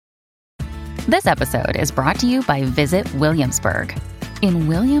This episode is brought to you by Visit Williamsburg. In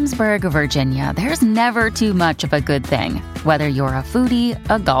Williamsburg, Virginia, there's never too much of a good thing. Whether you're a foodie,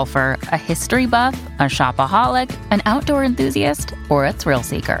 a golfer, a history buff, a shopaholic, an outdoor enthusiast, or a thrill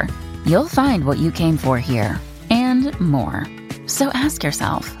seeker, you'll find what you came for here and more. So ask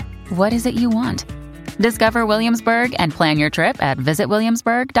yourself, what is it you want? Discover Williamsburg and plan your trip at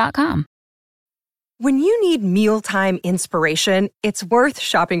visitwilliamsburg.com. When you need mealtime inspiration, it's worth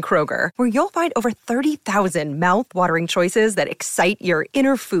shopping Kroger, where you'll find over 30,000 mouth-watering choices that excite your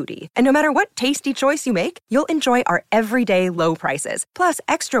inner foodie. And no matter what tasty choice you make, you'll enjoy our everyday low prices, plus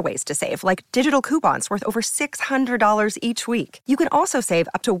extra ways to save, like digital coupons worth over $600 each week. You can also save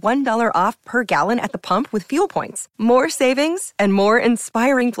up to $1 off per gallon at the pump with fuel points. More savings and more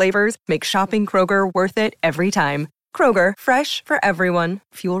inspiring flavors make shopping Kroger worth it every time. Kroger, fresh for everyone.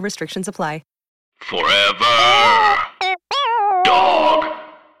 Fuel restrictions apply. Forever Dog.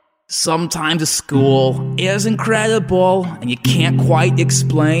 Sometimes a school is incredible and you can't quite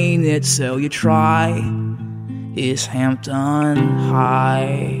explain it, so you try. Is Hampton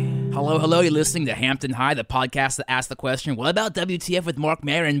High? Hello, you're listening to Hampton High, the podcast that asks the question, what about WTF with Mark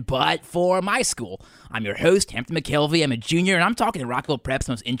Maron, but for my school? I'm your host, Hampton McKelvey. I'm a junior, and I'm talking to Rockville Prep's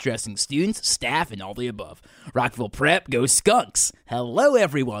most interesting students, staff, and all the above. Rockville Prep, go Skunks! Hello,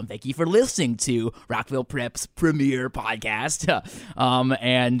 everyone. Thank you for listening to Rockville Prep's premiere podcast.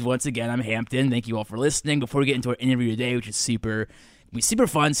 And once again, I'm Hampton. Thank you all for listening. Before we get into our interview today, which is super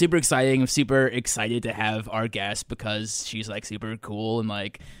fun, super exciting. I'm super excited to have our guest because she's like super cool and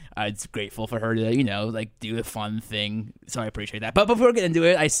like it's grateful for her to, do a fun thing. So I appreciate that. But before we get into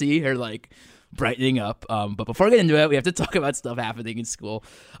it, I see her like brightening up. But before we get into it, we have to talk about stuff happening in school.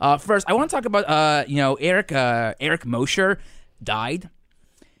 First, I want to talk about, Eric Mosher died.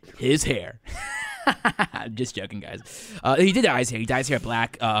 His hair. I'm just joking, guys. He did dye his hair. He dyed his hair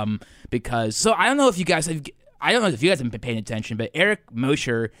black because, so I don't know if you guys have been paying attention, but Eric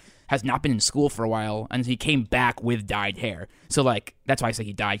Mosher has not been in school for a while, and he came back with dyed hair. So, like, that's why I say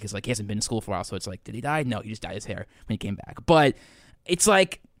he died, because, like, he hasn't been in school for a while, so it's like, did he die? No, he just dyed his hair when he came back. But it's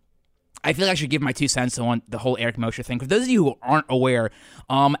like, I feel like I should give my 2 cents on the whole Eric Mosher thing. For those of you who aren't aware,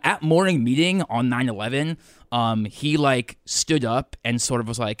 at morning meeting on 9/11, he, like, stood up and sort of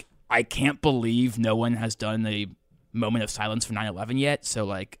was like, I can't believe no one has done a moment of silence for 9/11 yet, so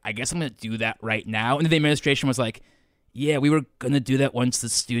like I guess I'm gonna do that right now. And the administration was like, yeah, we were gonna do that once the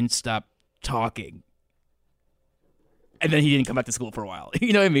students stopped talking. And then he didn't come back to school for a while.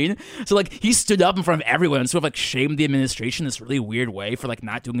 You know what I mean? So like he stood up in front of everyone and sort of like shamed the administration in this really weird way for like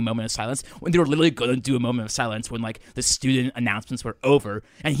not doing a moment of silence when they were literally gonna do a moment of silence when like the student announcements were over.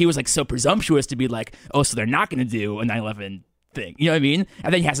 And he was like so presumptuous to be like, oh, so they're not gonna do a 9/11 thing, you know what I mean?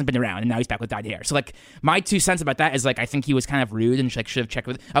 And then he hasn't been around, and now he's back with dyed hair. So like my 2 cents about that is like I think he was kind of rude and like should have checked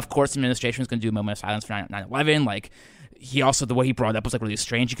with. Of course, the administration was going to do a moment of silence for 9/11. Like he also, the way he brought it up was like really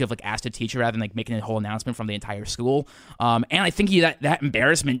strange. He could have like asked a teacher rather than like making a whole announcement from the entire school. And I think that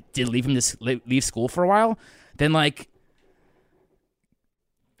embarrassment did leave him to leave school for a while. Then like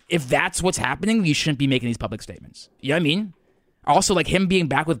if that's what's happening, you shouldn't be making these public statements. You know what I mean? Also, like, him being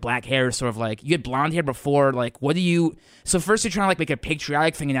back with black hair is sort of like, you had blonde hair before, like, what do you... So first you're trying to, like, make a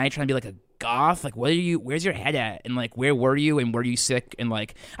patriotic thing, and now you're trying to be, like, a goth? Like, where's your head at? And, like, where were you, and were you sick? And,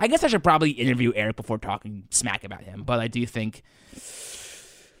 like, I guess I should probably interview Eric before talking smack about him, but I do think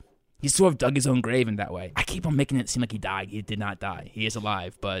he sort of dug his own grave in that way. I keep on making it seem like he died. He did not die. He is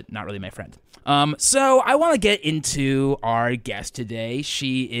alive, but not really my friend. So I want to get into our guest today.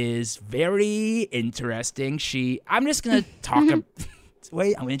 She is very interesting. I'm just going to talk...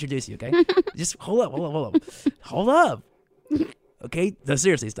 Wait, I'm going to introduce you, okay? Just hold up. Okay? No,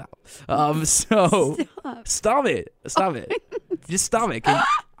 seriously, stop. Stop it. Just stop it.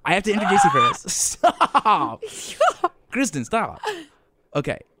 I have to introduce you first. Stop. Kristen, stop.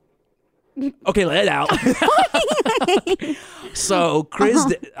 Okay, let it out. So,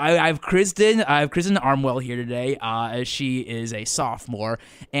 I have Kristen Armwell here today. She is a sophomore,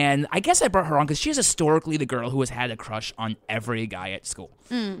 and I guess I brought her on because she's historically the girl who has had a crush on every guy at school.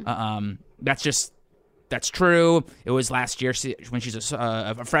 That's true. It was last year when she's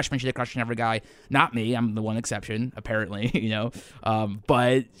a freshman. She had a crush on every guy. Not me. I'm the one exception, apparently.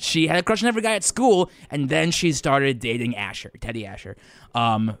 But she had a crush on every guy at school, and then she started dating Teddy Asher,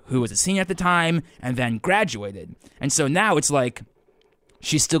 who was a senior at the time, and then graduated. And so now it's like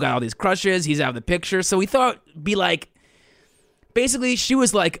she's still got all these crushes. He's out of the picture. So we thought be like, basically, she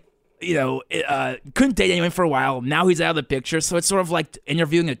was like, couldn't date anyone for a while. Now he's out of the picture. So it's sort of like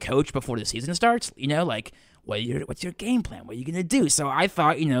interviewing a coach before the season starts, like, what's your game plan? What are you going to do? So I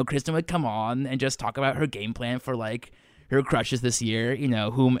thought, Kristen would come on and just talk about her game plan for like her crushes this year,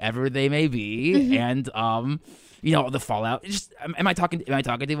 whomever they may be, and the fallout. Just am I talking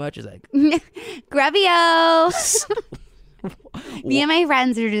too much? It's like Grubio. Me and my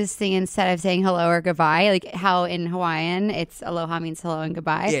friends are just saying, instead of saying hello or goodbye, like how in Hawaiian it's aloha means hello and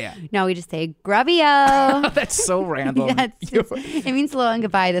goodbye. Yeah. No, we just say grubio. That's so random. It means hello and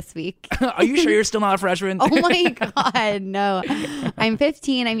goodbye this week. Are you sure you're still not a freshman? Oh my God, no. I'm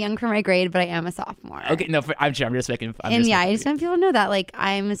 15. I'm young for my grade, but I am a sophomore. Okay, no, I'm sure. I'm just making. I just want people to know that, like,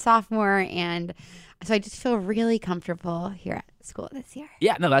 I'm a sophomore, and so I just feel really comfortable here at school this year.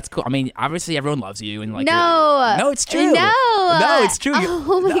 Yeah, no, that's cool. I mean, obviously everyone loves you, and like, no, it's true. No, it's true.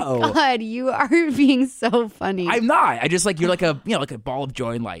 Oh my God, you are being so funny. I'm not. I just you're like a like a ball of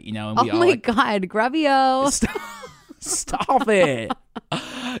joy and light, And we oh my God, Grubio. Stop it.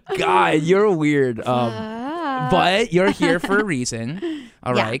 God, you're weird. But you're here for a reason.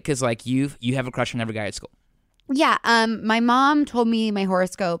 All right, because you have a crush on every guy at school. Yeah, my mom told me my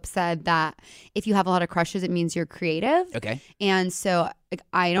horoscope said that if you have a lot of crushes, it means you're creative. Okay. And so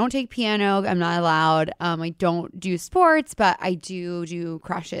I don't take piano. I'm not allowed. I don't do sports, but I do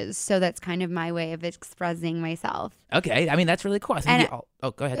crushes. So that's kind of my way of expressing myself. Okay. I mean, that's really cool. I think go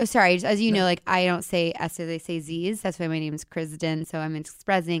ahead. Oh, sorry. As you know, I don't say S's, I say Z's. That's why my name is Kristen. So I'm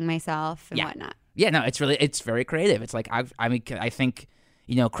expressing myself and whatnot. Yeah, no, it's very creative. It's I think...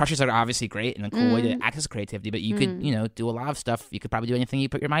 crushes are obviously great and a cool way to access creativity, but you could, do a lot of stuff. You could probably do anything you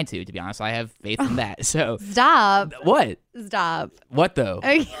put your mind to be honest. I have faith in that. So Stop. What? Stop. What though?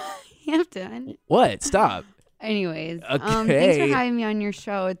 I'm done. What? Stop. Anyways, okay. Thanks for having me on your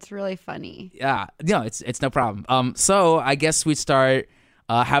show. It's really funny. Yeah. No, it's no problem. So I guess we start,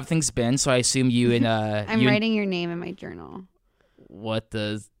 how have things been? So I assume you and, I'm writing your name in my journal. What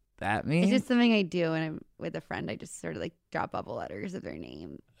does that mean? It's just something I do when I'm with a friend. I just sort of drop bubble letters of their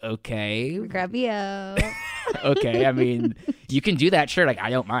name. Okay. Grubio. Okay. I mean, you can do that. Sure.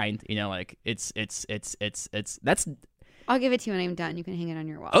 I don't mind. It's that's. I'll give it to you when I'm done. You can hang it on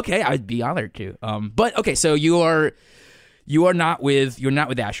your wall. Okay. I'd be honored to. But okay. So you're not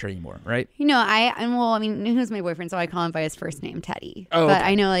with Asher anymore, right? I mean, who's my boyfriend? So I call him by his first name, Teddy. Oh, but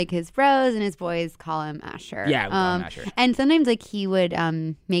okay. I know his bros and his boys call him Asher. Yeah, we call him Asher. And sometimes he would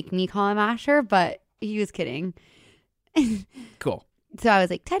make me call him Asher, but he was kidding. Cool. So I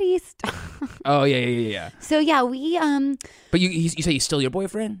was like, Teddy, stop. Oh yeah. So yeah, we But you say he's still your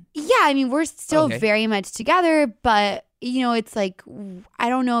boyfriend? Yeah, I mean, we're still very much together, but it's I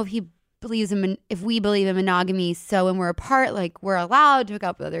don't know if we believe in monogamy. So when we're apart, we're allowed to hook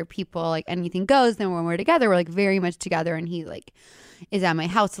up with other people, anything goes. Then when we're together, we're very much together, and he is at my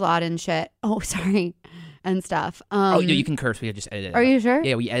house a lot and shit. Oh, sorry, and stuff. Oh, no, you can curse. We just edit it. Are you sure?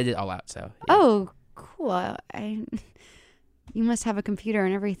 Yeah, we edited it all out. So. Yeah. Oh, cool. You must have a computer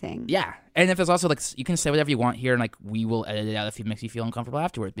and everything. Yeah, and if it's also you can say whatever you want here, and we will edit it out if it makes you feel uncomfortable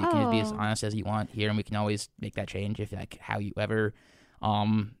afterwards. But you can just be as honest as you want here, and we can always make that change if how you ever.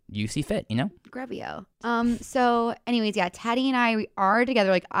 You see fit, Grubio. So anyways, yeah, Teddy and I are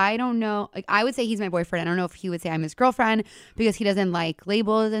together. I don't know, I would say he's my boyfriend. I don't know if he would say I'm his girlfriend because he doesn't like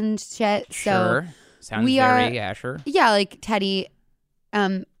labels and shit. Sure. So sounds very Asher. Yeah, Teddy,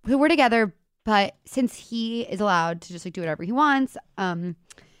 who we're together, but since he is allowed to just do whatever he wants,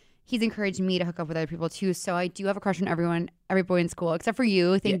 he's encouraged me to hook up with other people too. So I do have a crush on every boy in school except for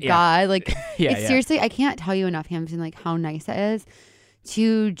you. Thank God. Seriously, I can't tell you enough, Hampton, how nice it is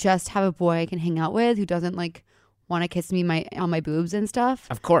to just have a boy I can hang out with who doesn't want to kiss me on my boobs and stuff.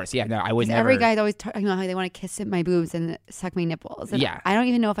 Of course, yeah. No, I would never. Every guy's always talking about how they want to kiss at my boobs and suck my nipples. And yeah, I don't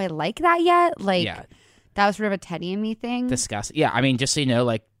even know if I like that yet. That was sort of a Teddy and me thing. Disgusting. Yeah, I mean, just so you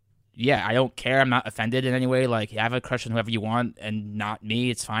know, yeah, I don't care. I'm not offended in any way. You have a crush on whoever you want and not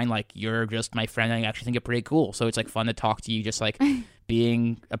me. It's fine. You're just my friend. And I actually think you're pretty cool. So it's fun to talk to you, just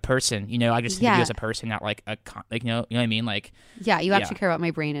being a person. I just think of you as a person, not you know what I mean? Yeah, you actually care about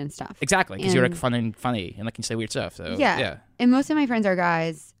my brain and stuff. Exactly, because you're fun and funny and can say weird stuff. So yeah. And most of my friends are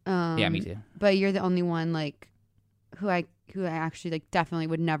guys. Yeah, me too. But you're the only one who I actually definitely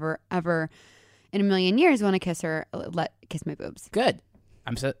would never ever in a million years want to kiss her, kiss my boobs. Good.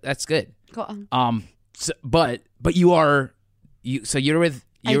 That's good. Cool. So, but you are so you're with.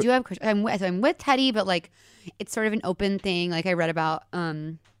 I do have. I'm with Teddy, but it's sort of an open thing. I read about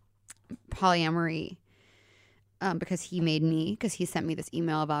polyamory because he sent me this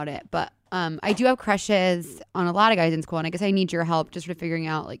email about it. But I do have crushes on a lot of guys in school, and I guess I need your help just for figuring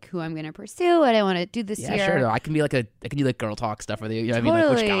out who I'm going to pursue, what I want to do this year. Yeah, sure. I can be I can do girl talk stuff with you. You know what I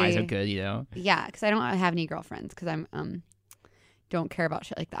mean? Which guys are good, Yeah, because I don't have any girlfriends because I'm don't care about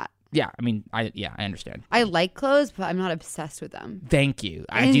shit like that. Yeah, I mean, I understand. I like clothes, but I'm not obsessed with them. Thank you.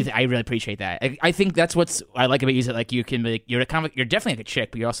 I really appreciate that. I think that's what's I like about you is that like you can be, you're definitely like a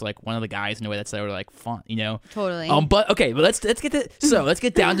chick, but you're also like one of the guys in a way that's sort of like fun, you know. Totally. But okay, but let's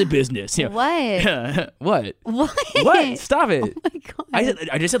get down to business. You know? What? What? What? Stop it! Oh my God.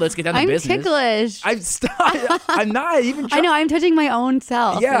 I just said let's get down to I'm business. ticklish. I'm not even. I know. I'm touching my own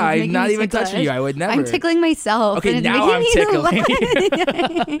self. Yeah, and it's I'm making not me even ticklish. touching you. I would never. I'm tickling myself. Okay, and it's now I'm making me tickling.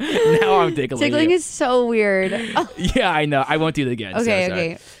 laugh. Now I'm tickling. Tickling you. is so weird. Yeah, I know. I won't do it again. Okay, so sorry.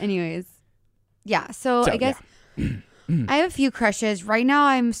 okay. Anyways. Yeah, so I guess I have a few crushes. Right now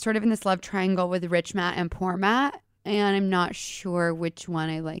I'm sort of in this love triangle with Rich Matt and Poor Matt, and I'm not sure which one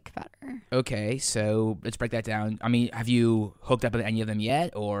I like better. Okay, so let's break that down. I mean, have you hooked up with any of them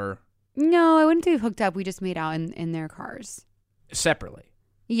yet, or No, I wouldn't say we've hooked up. We just made out in their cars. separately?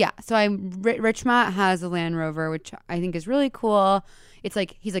 Yeah, so Rich Matt has a Land Rover, which I think is really cool. It's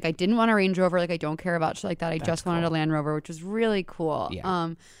like he's like, I didn't want a Range Rover, like I don't care about shit like that. I just wanted a Land Rover, which was really cool. Yeah.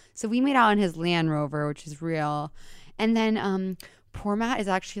 So we made out in his Land Rover, which is real. And then Poor Matt is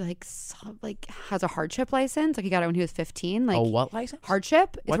actually like has a hardship license. Like he got it when he was 15. Like what license?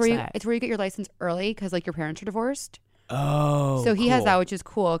 hardship? What's that? It's where you get your license early because like your parents are divorced. Oh, So he has cool. that, which is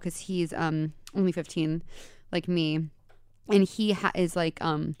cool because he's only 15, like me, and he is like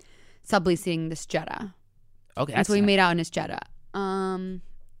subleasing this Jetta. Okay, And so we made out in his Jetta,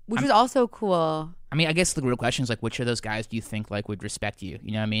 which was also cool. I mean, I guess the real question is like, which of those guys do you think like would respect you?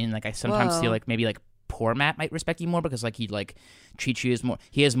 You know what I mean? Like, I sometimes Whoa. feel like maybe like Poor Matt might respect you more because like he'd like treat you as more.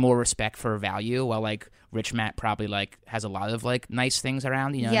 He has more respect for value, while like Rich Matt probably like has a lot of like nice things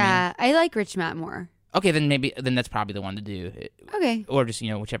around. You know? What Yeah, I like Rich Matt more. I mean? Okay, then that's probably the one to do. Okay. Or just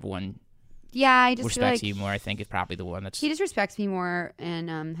whichever one Yeah, I just feel respects like you more. I think is probably the one that's. he just respects me more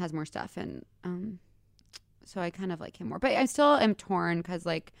and has more stuff, and so I kind of like him more. But I still am torn because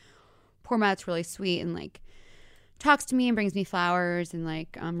like Poor Matt's really sweet and like talks to me and brings me flowers and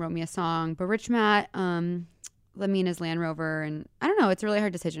like wrote me a song. But Rich Matt let me in his Land Rover, and I don't know. It's a really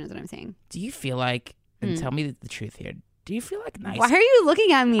hard decision, is what I'm saying. Do you feel like? And tell me the truth here. Do you feel like nice? Why are you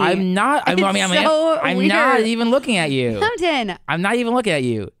looking at me? I'm not. I'm not weird. even looking at you. Hampton. I'm not even looking at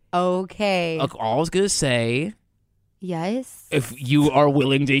you. Okay. Look, all I was gonna say, Yes. if you are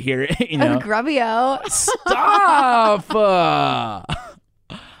willing to hear it, Grubbio. Stop.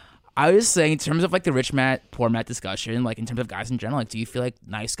 I was saying, in terms of like the Rich Matt, Poor Matt discussion, like in terms of guys in general, like, do you feel like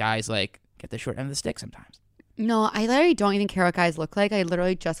nice guys like get the short end of the stick sometimes? No, I literally don't even care what guys look like. I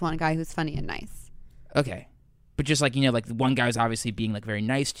literally just want a guy who's funny and nice. Okay. But just like, like one guy's obviously being like very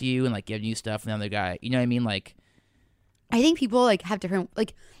nice to you and like giving you stuff, and the other guy, you know what I mean? Like, I think people like have different,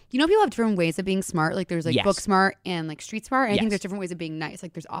 like, people have different ways of being smart. Like there's like Yes. book smart and like street smart. And I Yes. think there's different ways of being nice.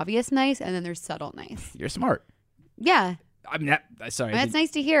 Like there's obvious nice and then there's subtle nice. you're smart. Yeah. I mean, sorry. And that's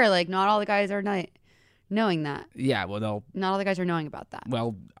nice to hear. Like not all the guys are knowing that. Yeah, well, no. Not all the guys are knowing about that.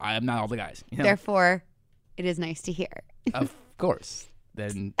 Well, I am not all the guys. You know? Therefore, it is nice to hear. Of course.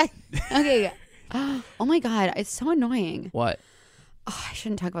 Then Okay. Oh my God. It's so annoying. what? Oh, I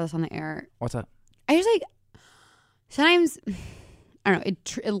shouldn't talk about this on the air. What's up? I just like, sometimes, I don't know,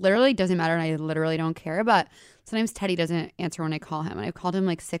 it literally doesn't matter and I literally don't care, but sometimes Teddy doesn't answer when I call him. And I've called him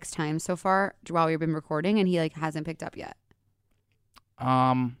like 6 times so far while we've been recording and he like hasn't picked up yet. But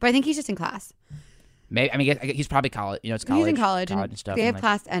I think he's just in class. Maybe, I mean, he's probably college. It's college. He's in college and stuff. They and, have like,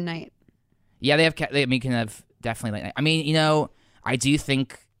 class at night. Yeah, they have. Can have definitely. Like, I mean, I do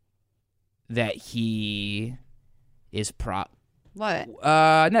think that he is What?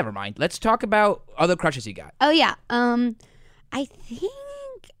 Never mind. Let's talk about other crushes you got. Oh yeah. I think.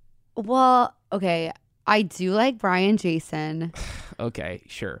 Well, okay. I do like Brian Jason. Okay,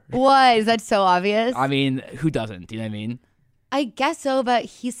 sure. What? Is that so obvious? I mean, who doesn't? Do you know what I mean? I guess so, but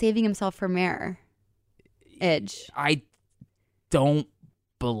he's saving himself for mayor. Edge. I don't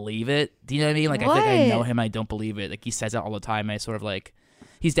believe it. Do you know what I mean? Like, I think I What? know him. I don't believe it. Like, he says it all the time. I sort of like,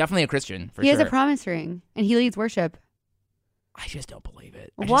 he's definitely a Christian for He sure. has a promise ring and he leads worship. I just don't believe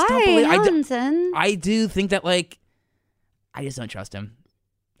it. Why, Hamilton? I do think that, like, I just don't trust him.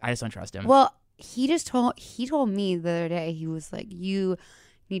 Well, he told me the other day, he was like, you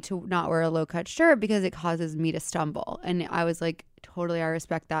need to not wear a low-cut shirt because it causes me to stumble. And I was like, totally, I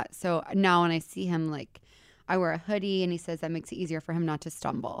respect that. So now when I see him, like, I wear a hoodie and he says that makes it easier for him not to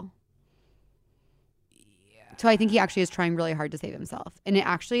stumble. Yeah. So I think he actually is trying really hard to save himself. And it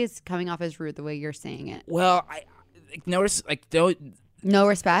actually is coming off as rude the way you're saying it. Well, I notice, like, don't. No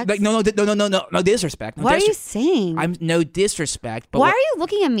respect? Like, no disrespect. What are you saying? I'm no disrespect. But Why are you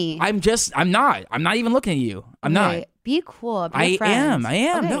looking at me? I'm not even looking at you. I'm Okay, not. Be cool. Be a I friend. am.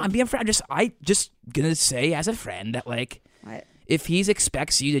 Okay. No, I'm being a friend. I just gonna say as a friend that, like, What? if he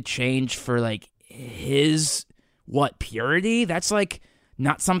expects you to change for like his purity, that's like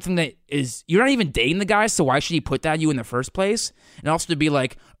not something that is, you're not even dating the guy, so why should he put that on you in the first place? And also to be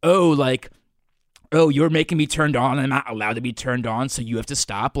like, oh, you're making me turned on and I'm not allowed to be turned on, so you have to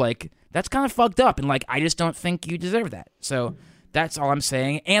stop. Like, that's kind of fucked up, and like I just don't think you deserve that. So that's all I'm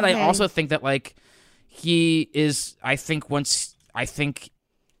saying. And I also think that like he is, I think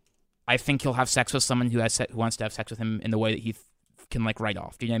he'll have sex with someone who wants to have sex with him in the way that he can like write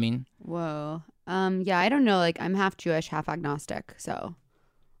off. Do you know what I mean? Whoa. Yeah, I don't know. Like, I'm half Jewish, half agnostic, so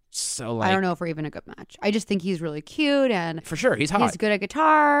like, I don't know if we're even a good match. I just think he's really cute and for sure he's hot. He's good at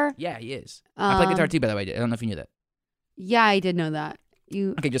guitar. Yeah, he is. I play guitar too, by the way. I don't know if you knew that. Yeah, I did know that.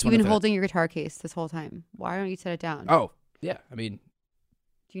 You've been holding your guitar case this whole time. Why don't you set it down? Oh, yeah. I mean,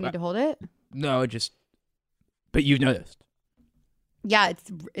 do you need to hold it? No, but you've noticed. Yeah,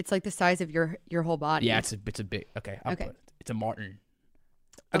 it's like the size of your whole body. Yeah, it's a big. Okay. It's a Martin.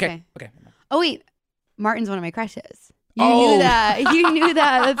 Okay. Oh wait, Martin's one of my crushes. You knew that. You knew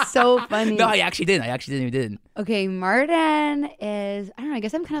that. That's so funny. No, I actually didn't. Okay, Martin is, I don't know, I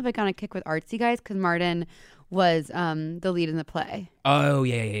guess I'm kind of like on a kick with artsy guys because Martin was the lead in the play. Oh,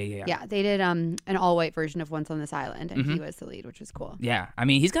 yeah. Yeah, they did an all-white version of Once on This Island, and he was the lead, which was cool. Yeah, I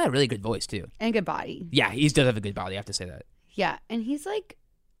mean, he's got a really good voice, too. And a good body. Yeah, he does have a good body, I have to say that. Yeah, and he's like,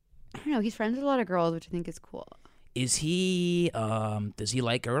 I don't know, he's friends with a lot of girls, which I think is cool. Is he, does he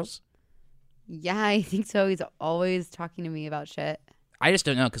like girls? Yeah, I think so. He's always talking to me about shit. I just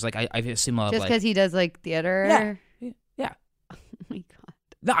don't know, because like I assume a lot of just because he does like theater. Yeah. Oh my god.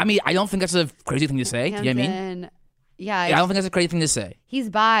 No, I mean I don't think that's a crazy thing to say. Do you know what I mean? Yeah, I don't think that's a crazy thing to say. He's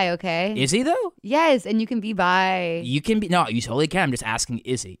bi, okay? Is he though? Yes, and you can be bi. You can be. No, you totally can. I'm just asking,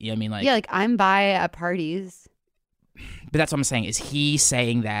 is he? You know what I mean? Like, yeah, like I'm bi at parties. But that's what I'm saying. Is he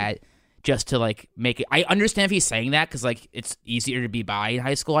saying that just to like make it? I understand if he's saying that because like it's easier to be bi in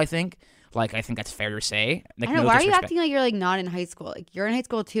high school. I think. Like, I think that's fair to say. Like, I don't know. Why are you acting like you're like not in high school? Like, you're in high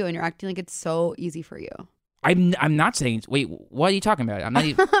school too, and you're acting like it's so easy for you. I'm not saying. Wait, what are you talking about? I'm not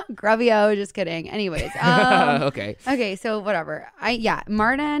even. Grubbio, just kidding. Anyways, okay. Okay, so whatever.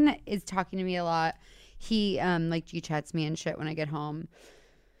 Martin is talking to me a lot. He like G-chats me and shit when I get home.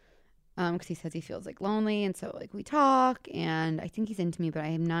 Because he says he feels like lonely, and so like we talk, and I think he's into me, but I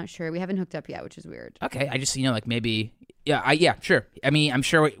am not sure. We haven't hooked up yet, which is weird. Okay, I just like maybe. Yeah, sure. I mean, I'm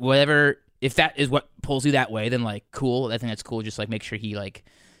sure whatever, if that is what pulls you that way, then like cool. I think that's cool. Just like make sure he like,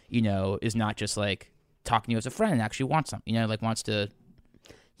 is not just like talking to you as a friend and actually wants something, like wants to.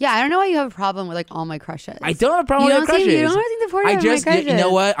 Yeah, I don't know why you have a problem with like all my crushes. I don't have a problem with your crushes. You don't seem supportive of my crushes. You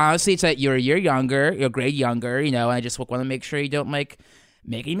know what? Honestly, it's that you're a year younger, you're a grade younger, and I just want to make sure you don't like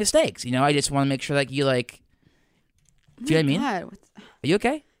make any mistakes. I just want to make sure like you like. Do you know what I mean? Are you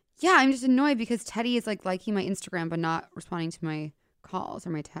okay? Yeah, I'm just annoyed because Teddy is like liking my Instagram but not responding to my calls or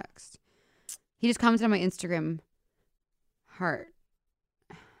my text. He just commented on my Instagram heart.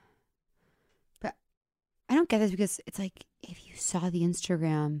 But I don't get this because it's like if you saw the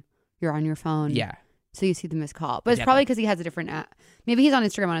Instagram, you're on your phone. Yeah. So you see the missed call. But it's probably because he has a different app. Maybe he's on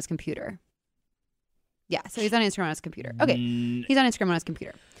Instagram on his computer. Yeah, so he's on Instagram on his computer. Okay, he's on Instagram on his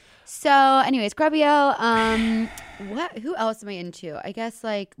computer. So, anyways, Grubbio, who else am I into? I guess,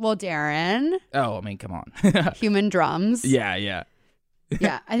 Darren. Oh, I mean, come on. Human drums. Yeah.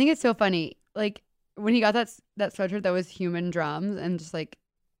 Yeah, I think it's so funny. Like, when he got that sweatshirt that was human drums, and just,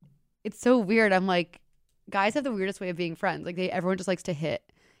 it's so weird. I'm like, guys have the weirdest way of being friends. Like, everyone just likes to hit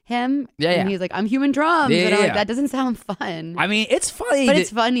him. Yeah, and he's like, I'm human drums. Yeah, and I'm like, that doesn't sound fun. I mean, it's funny. But it's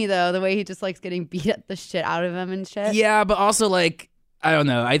funny, though, the way he just likes getting beat the shit out of him and shit. Yeah, but also, I don't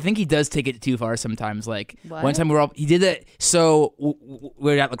know. I think he does take it too far sometimes. Like, one time he did that. So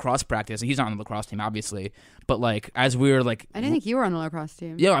we were at lacrosse practice. And he's not on the lacrosse team, obviously. But, as we were, I didn't think you were on the lacrosse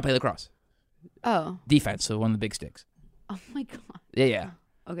team. Yeah, I play lacrosse. Oh. Defense, so one of the big sticks. Oh, my God. Yeah.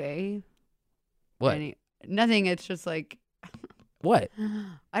 Okay. What? Nothing. It's just What?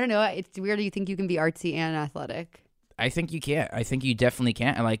 I don't know. It's weird you think you can be artsy and athletic. I think you can't. I think you definitely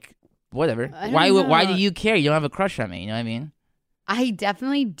can't. And, whatever. Why do you care? You don't have a crush on me. You know what I mean? I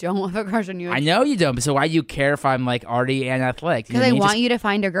definitely don't have a crush on you. I know you don't, but so why do you care if I'm arty and athletic? Because I want you to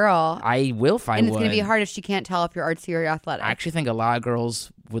find a girl. I will find one. And it's going to be hard if she can't tell if you're artsy or athletic. I actually think a lot of girls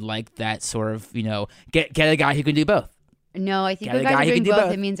would like that sort of, get a guy who can do both. No, I think if guys are doing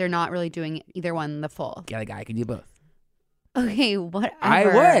both, it means they're not really doing either one the full. Get a guy who can do both. Okay, whatever. I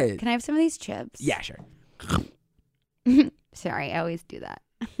would. Can I have some of these chips? Yeah, sure. Sorry, I always do that.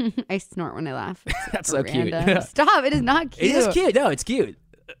 I snort when I laugh. That's so random. cute. Stop, it is not cute. It is cute. No, it's cute.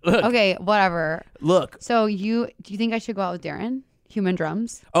 Look. Okay, whatever. Look. So do you think I should go out with Darren? Human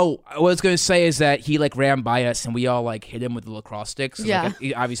drums. Oh, what I was gonna say is that he like ran by us and we all like hit him with the lacrosse sticks. So, Yeah.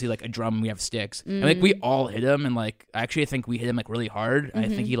 like, obviously, like a drum, we have sticks, and like we all hit him, and like actually, I think we hit him like really hard. And I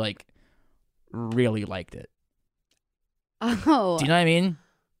think he like really liked it. Oh. Do you know what I mean?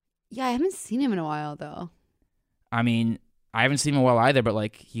 Yeah, I haven't seen him in a while though. I mean, I haven't seen him in a while either, but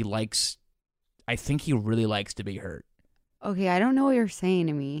like he likes. I think he really likes to be hurt. Okay, I don't know what you're saying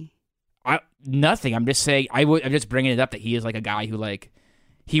to me. Nothing. I'm just saying. I'm just bringing it up that he is like a guy who like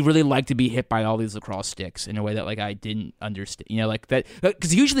he really liked to be hit by all these lacrosse sticks in a way that like I didn't understand. You know, like that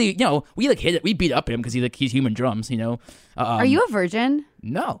because usually we like hit it, we beat up him because he's human drums. You know. Are you a virgin?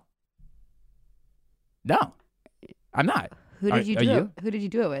 No, I'm not. Who did you are do it? you? Who did you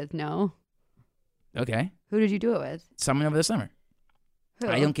do it with? No. Okay. Who did you do it with? Someone over the summer. Who?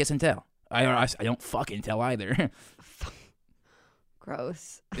 I don't kiss and tell. I don't fucking tell either.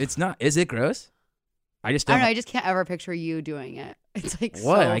 Gross. It's not. Is it gross? I just I don't. don't know. I just can't ever picture you doing it. It's like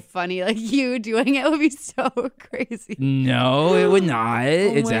What? so funny. Like you doing it would be so crazy. No, it would not.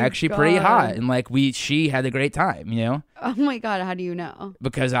 It's my actually pretty hot, God. and like she had a great time, you know, Oh my God. How do you know?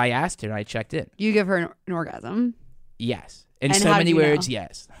 because I asked her and I checked in. You give her an orgasm. Yes, in And so how many did you know? words,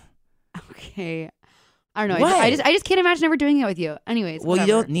 yes. Okay. I don't know. What? I just can't imagine ever doing it with you. Anyways. Well, you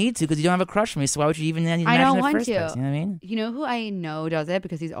whatever. don't need to because you don't have a crush on me. So why would you even imagine I don't it want first to. place? You know what I mean? You know who I know does it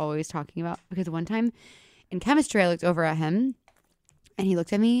because he's always talking about. Because one time in chemistry, I looked over at him and he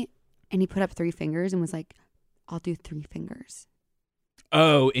looked at me and he put up 3 fingers and was like, "I'll do 3 fingers."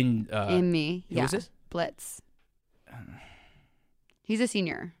 Oh, In me. who Yeah. was this? Blitz. He's a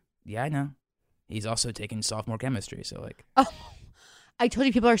senior. Yeah, I know. He's also taking sophomore chemistry, so like Oh, I told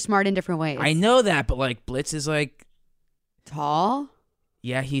you people are smart in different ways. I know that, but like Blitz is like, Tall?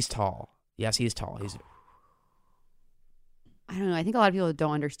 yeah, he's tall. Yes, he's tall. I don't know. I think a lot of people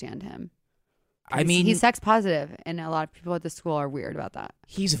don't understand him. I mean, He's sex positive, and a lot of people at the school are weird about that.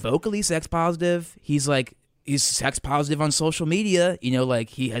 he's vocally sex positive. He's sex positive on social media. You know, like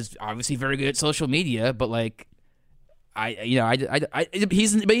he has obviously very good at social media, but like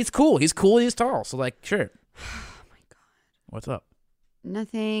he's cool. He's cool. He's tall. So like, sure. Oh my God. What's up?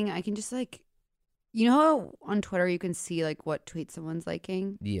 Nothing. I can just like, you know how on Twitter you can see like what tweets someone's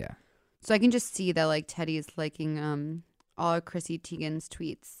liking? Yeah. So I can just see that like Teddy is liking all of Chrissy Teigen's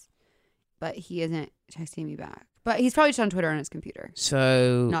tweets, but he isn't texting me back. But he's probably just on Twitter on his computer,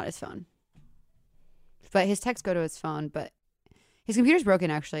 So not his phone. But his texts go to his phone, but his computer's broken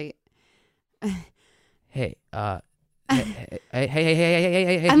actually. hey, hey.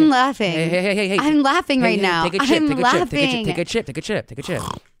 I'm laughing. Hey. I'm laughing right Hey, now. Take a chip. I'm Take a laughing. chip. Take a chip.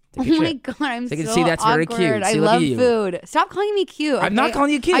 Oh my God, I'm So so you can see that's very awkward. cute. I See, look at love you. food. Stop calling me cute. I'm not okay?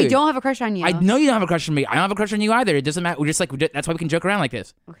 calling you cute. I don't have a crush on you. I know you don't have a crush on me. I don't have a crush on you either. It doesn't matter. We're just like that's why we can joke around like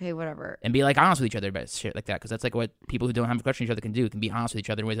this Okay, whatever. and be like honest with each other about shit like that because that's like what people who don't have a crush on each other can do. Can be honest with each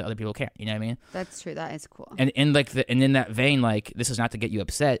other in ways that other people can't. You know what I mean? That's true. That is cool. And in that vein, like this is not to get you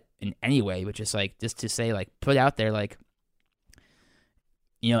upset in any way, but just to say like put out there like,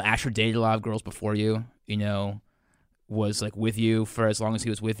 you know, Asher dated a lot of girls before you. You know, was like with you for as long as he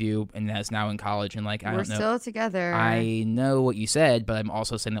was with you, and is now in college. And like I We're don't know. still together. I know what you said, but I'm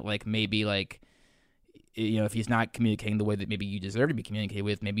also saying that like maybe like, you know, if he's not communicating the way that maybe you deserve to be communicated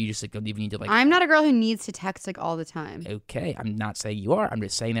with, maybe you just like don't even need to like. I'm not a girl who needs to text like all the time. Okay, I'm not saying you are. I'm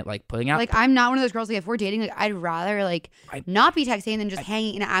just saying that like putting out Like I'm not one of those girls. Like if we're dating, like I'd rather like not be texting than just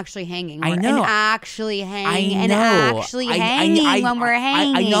hanging and actually hanging. I know. And actually hanging. I And know. actually hanging when we're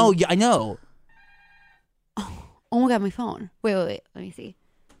hanging. I know. I know. Oh my God, my phone. Wait. Let me see.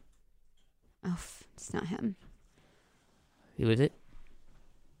 Oh, it's not him. Who is it?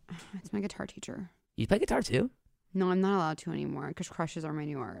 It's my guitar teacher. You play guitar too? No, I'm not allowed to anymore because crushes are my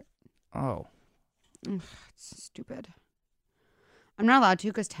new art. Oh. Ugh, it's stupid. I'm not allowed to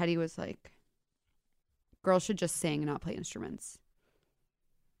because Teddy was like, girls should just sing and not play instruments.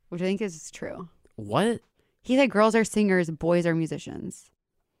 Which I think is true. What? He said girls are singers, boys are musicians.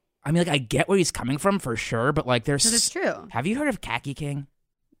 I mean, like I get where he's coming from for sure, but like there's. So that's true. Have you heard of Khaki King?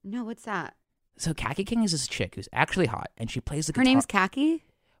 No, what's that? So Khaki King is this chick who's actually hot, and she plays the guitar. Her name's Khaki?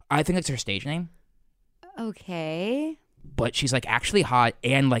 I think it's her stage name. Okay. But she's like actually hot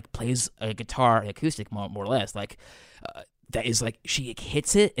and like plays a guitar, acoustic more or less. Like that is like she like,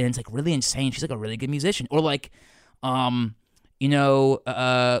 hits it and it's like really insane. She's like a really good musician. Or like, you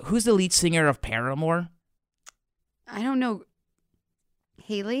know, who's the lead singer of Paramore? I don't know.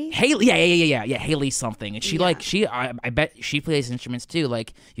 Haley? Haley, yeah, Haley something. And she Yeah. I bet she plays instruments too.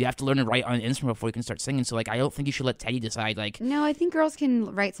 Like you have to learn to write on an instrument before you can start singing. So like I don't think you should let Teddy decide. Like No, I think girls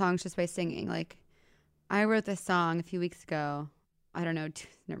can write songs just by singing. Like I wrote this song a few weeks ago. I don't know.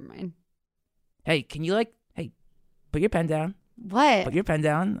 Never mind. hey, can you like put your pen down? What? Put your pen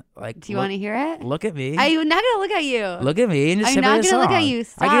down. Like, Do you want to hear it? Look at me. I'm not gonna look at you. Look at me and just I'm send me not the gonna look song. at you.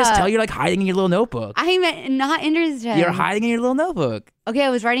 I can just Stop. tell you're like hiding in your little notebook. I'm not interested. You're hiding in your little notebook. Okay, I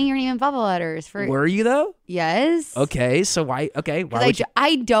was writing your name in bubble letters for. Were you though? Yes. Okay, so why? Okay, why 'Cause would you?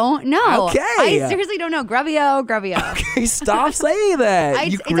 I don't know. Okay. I seriously don't know. Grubbio. Okay, stop saying that.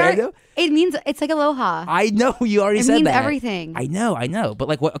 You creative. It means it's like aloha. I know you already It said means that. everything. I know. But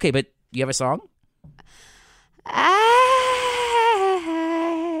like, what? Okay, but you have a song?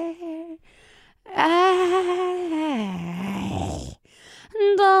 I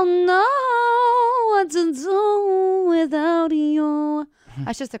don't know what to do without you.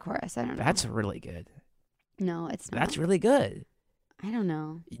 That's just the chorus. I don't know. That's really good. No, it's not. That's really good. I don't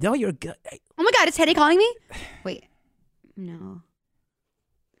know. No, you're good. Oh my God, is Teddy calling me? Wait. No.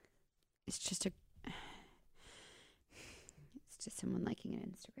 It's just someone liking an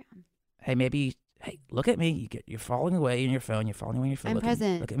Instagram. Hey, maybe. Hey, look at me. You're falling away in your phone. You're falling away in your phone. I'm look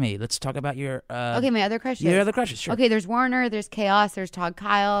present. Look at me. Let's talk about your. Okay, my other crushes. Your other crushes, sure. Okay, there's Warner, there's Chaos, there's Todd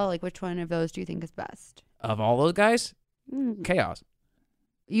Kyle. Like, which one of those do you think is best? Of all those guys, Mm. Chaos.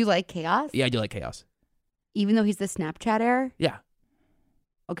 You like Chaos? Yeah, I do like Chaos. Even though he's the Snapchat heir? Yeah,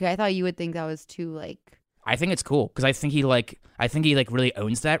 Okay, I thought you would think that was too, like... I think it's cool because I think he really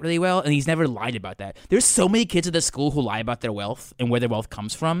owns that really well, and he's never lied about that. There's so many kids at this school who lie about their wealth and where their wealth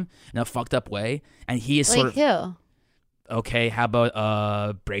comes from in a fucked up way, and he is sort Like of who? okay. How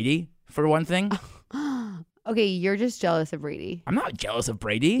about Brady for one thing? Okay, you're just jealous of Brady. I'm not jealous of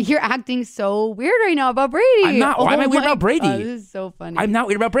Brady. You're acting so weird right now about Brady. I'm not. Why am I weird my about Brady? God, this is so funny. I'm not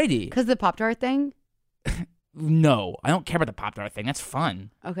weird about Brady. Because the Pop-Tart thing? No, I don't care about the Pop-Tart thing. That's fun.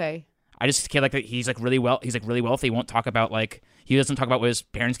 Okay. I just care like that he's like really wealthy. He won't talk about like he doesn't talk about where his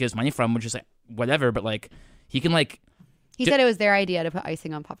parents get his money from, which is like whatever. But like he can like He said it was their idea to put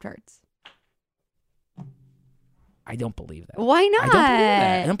icing on Pop-Tarts. I don't believe that. Why not?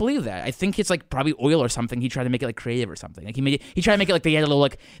 I don't believe that. I think it's like probably oil or something. He tried to make it like creative or something. Like he tried to make it like they had a little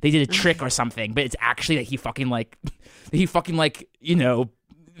like they did a trick or something. But it's actually that he fucking like you know.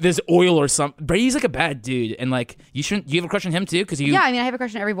 There's oil or something. Brady's like a bad dude, and like you shouldn't. You have a crush on him too, because you. Yeah, I mean, I have a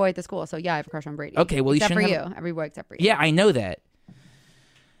crush on every boy at the school, so yeah, I have a crush on Brady. Okay, well, except you for shouldn't. you, every boy except for you. Yeah, I know that.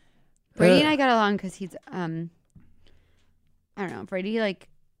 Brady and I got along because he's I don't know. Brady like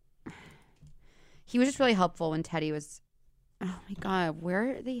he was just really helpful when Teddy was. Oh my God,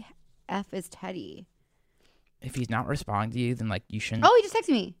 where the f is Teddy? If he's not responding to you, then like you shouldn't. Oh, he just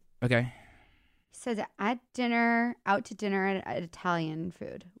texted me. Okay. He says out to dinner at Italian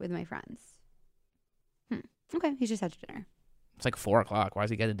food with my friends. Okay, he's just out to dinner. It's like 4:00. Why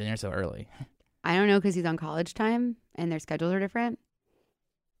does he get to dinner so early? I don't know because he's on college time and their schedules are different.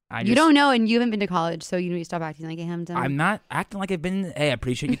 You You don't know, and you haven't been to college, so you need to stop acting like a Hampton. I'm not acting like I've been. Hey, I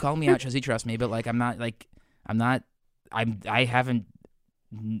appreciate you calling me out, Chelsea. Trust me, but like I'm not. I haven't.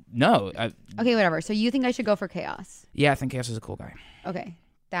 No. Okay, whatever. So you think I should go for Chaos? Yeah, I think Chaos is a cool guy. Okay,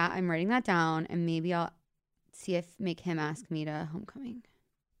 I'm writing that down, and maybe I'll make him ask me to homecoming.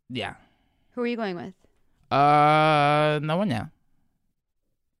 Yeah. Who are you going with? No one now.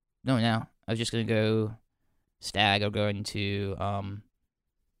 No one now. I was just gonna go stag or going to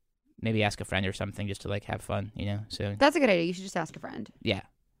maybe ask a friend or something just to like have fun, you know. So That's a good idea. You should just ask a friend. yeah.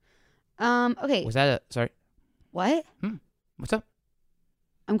 Okay. Was that sorry? What? What's up?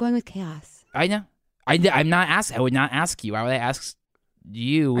 I'm going with Chaos. I know. I'm not asking. I would not ask you. Why would I ask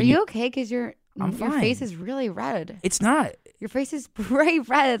you? Are you okay? Because your I'm fine. face is really red. It's not. Your face is bright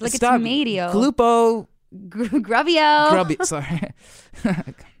red, like Stop. a tomato. Glupo. Grubbio. Grubby. Sorry.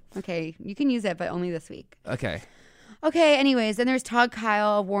 Okay, you can use it, but only this week. Okay. Okay. Anyways, then there's Todd,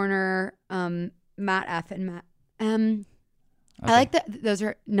 Kyle, Warner, Matt F, and Matt M. Okay. I like that those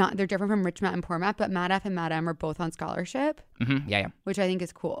are not. They're different from Rich Matt and Poor Matt, but Matt F and Matt M are both on scholarship, Yeah. which I think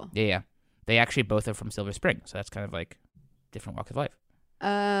is cool. Yeah. They actually both are from Silver Spring, so that's kind of like different walks of life.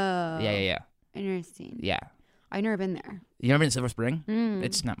 Oh. Yeah. Interesting. Yeah. I've never been there. You never been to Silver Spring? Mm.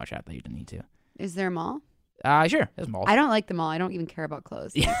 It's not much out there. You don't need to. Is there a mall? Sure. There's malls. I don't like the mall. I don't even care about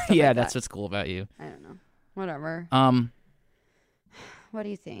clothes. Yeah, Stuff like that's that. what's cool about you. I don't know. Whatever. What do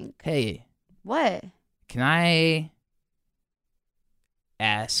you think? Hey, What? can I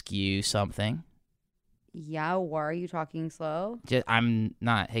ask you something? Yeah, why are you talking slow? I'm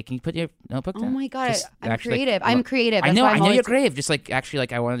not. Hey, can you put your notebook Oh down? my God, Just I'm actually, like, creative. I'm look- creative. I That's know. why I I'm know always- you're creative. Just like actually,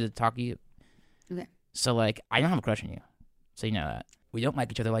 like I wanted to talk to you. Okay. So like, I don't have a crush on you. So you know that we don't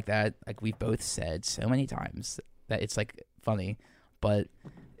like each other like that. Like we've both said so many times that it's like funny, but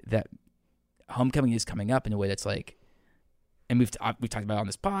that homecoming is coming up in a way that's like, and we've talked about it on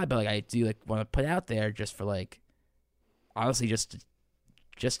this pod, but like I do like want to put out there just for like, honestly, just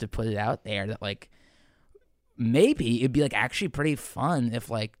to put it out there that like maybe it'd be like actually pretty fun if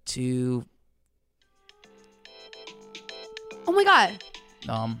like two. Oh my god.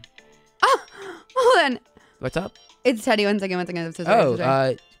 Hold on. What's up? It's Teddy. One second. I'm so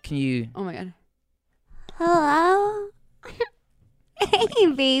sorry. Can you? Oh my god. Hello. Hey,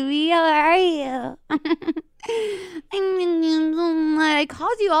 baby. How are you? I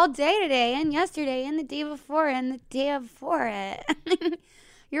called you all day today and yesterday and the day before and the day before it.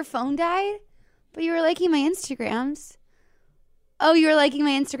 Your phone died, but you were liking my Instagrams. Oh, you were liking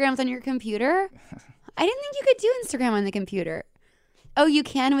my Instagrams on your computer? I didn't think you could do Instagram on the computer. Oh, you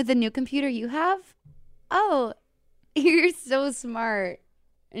can with the new computer you have? Oh, you're so smart.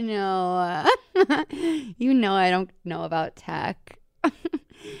 No. You know I don't know about tech.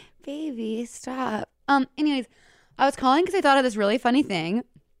 Baby, stop. Anyways, I was calling because I thought of this really funny thing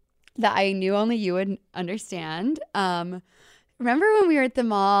that I knew only you would understand. Remember when we were at the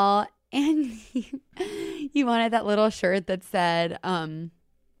mall and you wanted that little shirt that said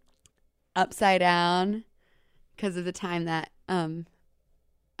upside down because of the time that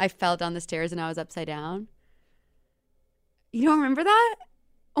I fell down the stairs and I was upside down? You don't remember that?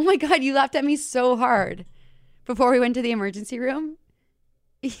 Oh my God, you laughed at me so hard before we went to the emergency room.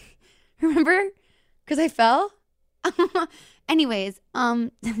 Remember? Because I fell? Anyways,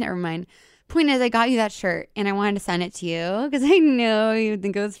 never mind. Point is, I got you that shirt and I wanted to send it to you because I know you would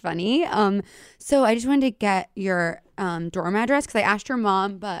think it was funny. So I just wanted to get your dorm address because I asked your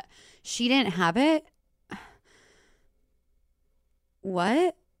mom, but she didn't have it.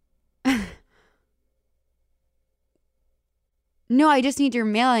 What? No, I just need your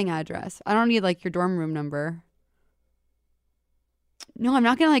mailing address. I don't need like your dorm room number. No, I'm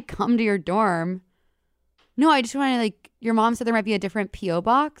not going to like come to your dorm. No, I just want to like, your mom said there might be a different P.O.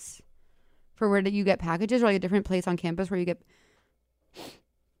 box for where you get packages or like a different place on campus where you get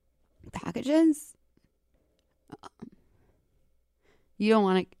packages. You don't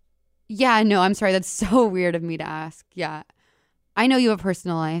want to. Yeah, no, I'm sorry. That's so weird of me to ask. Yeah. I know you have a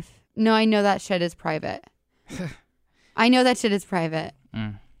personal life. No, I know that shit is private. I know that shit is private.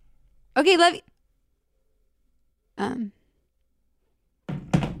 Okay, love you.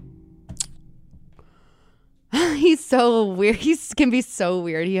 He's so weird. He can be so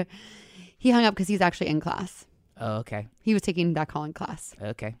weird. He hung up because he's actually in class. Oh, okay. He was taking that call in class.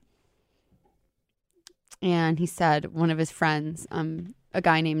 Okay. And he said one of his friends, a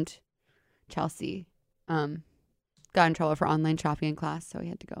guy named Chelsea, got in trouble for online shopping in class, so he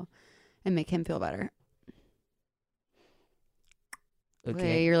had to go and make him feel better. Okay.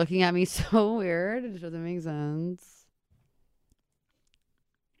 Wait, you're looking at me so weird. It doesn't make sense.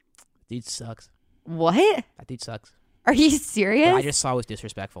 Dude sucks. What? That dude sucks. Are you serious? What I just saw was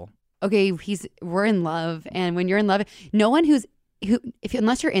disrespectful. Okay, we're in love, and when you're in love, no one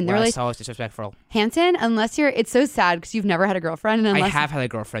unless you're in the What I relationship, saw was disrespectful. Hanson, it's so sad because you've never had a girlfriend. And I unless, have had a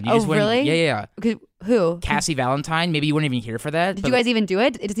girlfriend. Oh, really? Yeah. Okay, who? Cassie Valentine. Maybe you weren't even here for that. Did you guys even do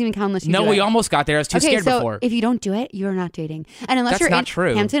it? It doesn't even count unless you No, do we it. almost got there. I was too scared so before. if you don't do it, you're not dating. And unless That's you're not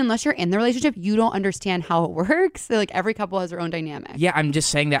true. Hampton, unless you're in the relationship, you don't understand how it works. So, like every couple has their own dynamic. Yeah, I'm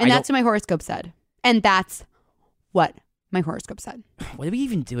just saying that. And that's what my horoscope said. And that's what my horoscope said. What are we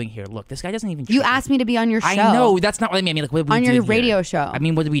even doing here? Look, this guy doesn't even. You asked me to be on your show. I know that's not what I mean. Like, what are we on doing your here? radio show. I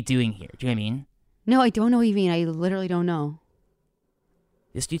mean, what are we doing here? Do you know what I mean? No, I don't know what you mean. I literally don't know.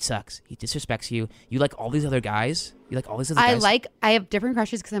 This dude sucks. He disrespects you. You like all these other guys. You like all these other guys. I have different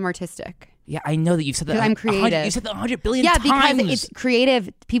crushes because I'm artistic. Yeah, I know that you've said that. Because I'm creative. You said that 100 billion yeah, times. because it's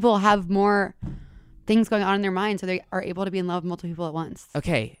creative. People have more things going on in their mind, so they are able to be in love with multiple people at once.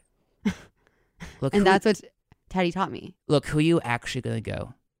 Okay. Look, and that's what Teddy taught me. Look, who are you actually going to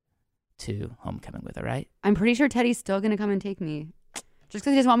go to homecoming with, all right? I'm pretty sure Teddy's still going to come and take me. Just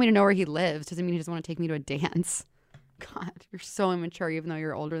because he doesn't want me to know where he lives doesn't mean he doesn't want to take me to a dance. God, you're so immature even though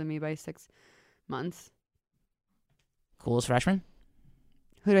you're older than me by 6 months. Coolest freshman?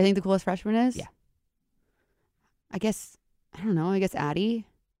 Who do I think the coolest freshman is? Yeah. I don't know. I guess Addie.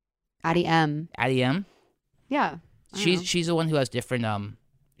 Addie M. Addie M? Yeah. She's the one who has different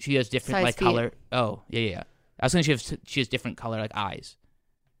she has different size like feet. color. Oh, yeah. I was saying she has different color like eyes.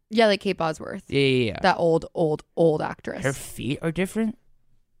 Yeah, like Kate Bosworth. Yeah. That old actress. Her feet are different?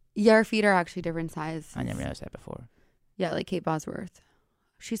 Yeah, her feet are actually different size. I never noticed that before. Yeah, like Kate Bosworth.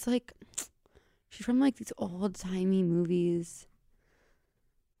 She's from like these old timey movies.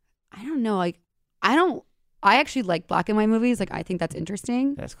 I don't know. Like, I actually like black and white movies. Like, I think that's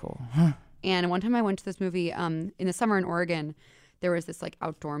interesting. That's cool. And one time I went to this movie in the summer in Oregon. There was this like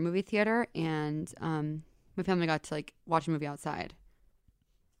outdoor movie theater, and my family got to like watch a movie outside.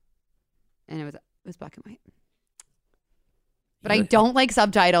 And it was black and white. But I don't like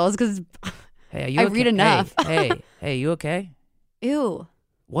subtitles because Hey, are you I okay? read enough. Hey, you okay? Ew.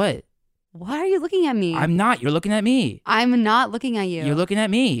 What? Why are you looking at me? I'm not. You're looking at me. I'm not looking at you. You're looking at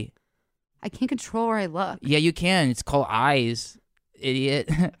me. I can't control where I look. Yeah, you can. It's called eyes, idiot.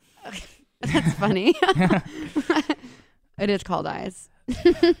 That's funny. It is called eyes.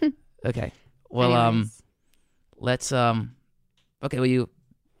 Okay. Well, Anyways. let's okay, well, you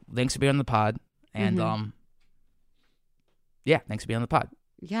thanks for being on the pod and yeah, thanks for being on the pod.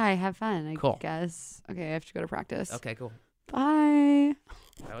 Yeah, I have fun, I Cool. guess. Okay, I have to go to practice. Okay, cool. Bye.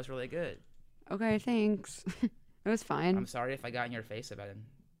 That was really good. Okay, thanks. It was fine. I'm sorry if I got in your face about him.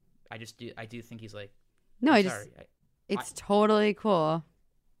 I do think he's like No, I'm I sorry. it's totally cool.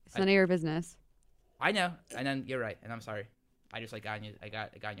 It's none of your business. I know, and then you're right, and I'm sorry. I just like got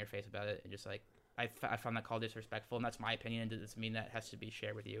in your face about it, and just like I found that call disrespectful, and that's my opinion. And it doesn't mean that has to be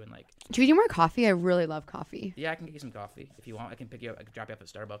shared with you. And like, Should we do more coffee? I really love coffee. yeah, I can get you some coffee if you want. I can pick you up. I can drop you off at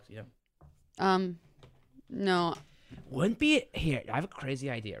Starbucks. You know. No. Wouldn't be here. I have a crazy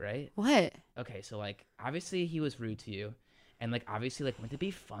idea, right? What? Okay, so like obviously he was rude to you, and like obviously like wouldn't it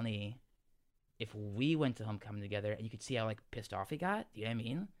be funny if we went to homecoming together and you could see how like pissed off he got? Do you know what I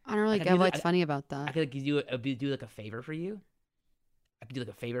mean? I don't really Like, get what's funny about I that. could like, do like a favor for you. I could do like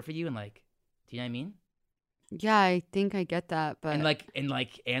a favor for you and like, do you know what I mean? Yeah, I think I get that, but And like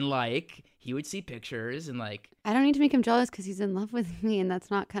he would see pictures and like, I don't need to make him jealous because he's in love with me, and that's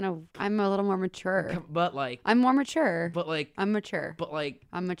not kind of. I'm a little more mature. but like, I'm more mature. but like, I'm mature. but like,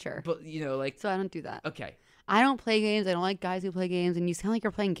 I'm mature. but you know, like, So I don't do that. okay, I don't play games. I don't like guys who play games, and you sound like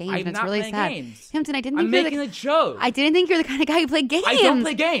you're playing games. I'm That's not really playing sad. games. Hampton, I didn't I'm think you're making the, a joke. I didn't think you're the kind of guy who played games. I don't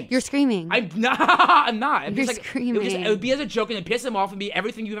play games. You're screaming. I'm not. I'm not. I'm You're just like, screaming. It would be as a joke and it'd piss him off and be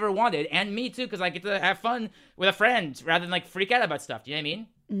everything you've ever wanted, and me too, because I get to have fun with a friend rather than like freak out about stuff. Do you know what I mean?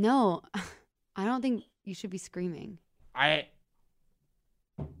 No, I don't think you should be screaming.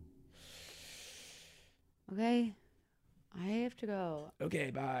 Okay, I have to go. Okay,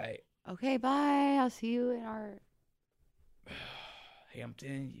 bye. Okay, bye. I'll see you in our.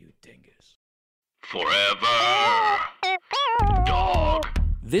 Hampton, you dingus. Forever Dog.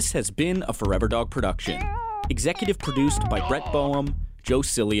 This has been a Forever Dog production. Executive produced by Brett Boehm, Joe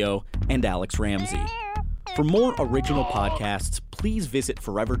Cilio, and Alex Ramsey. For more original podcasts, please visit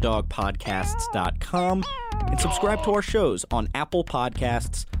foreverdogpodcasts.com and subscribe to our shows on Apple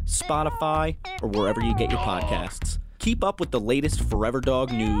Podcasts, Spotify, or wherever you get your podcasts. Keep up with the latest Forever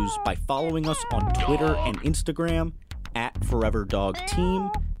Dog news by following us on Twitter and Instagram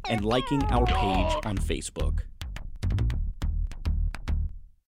 @ForeverDogTeam and liking our page on Facebook.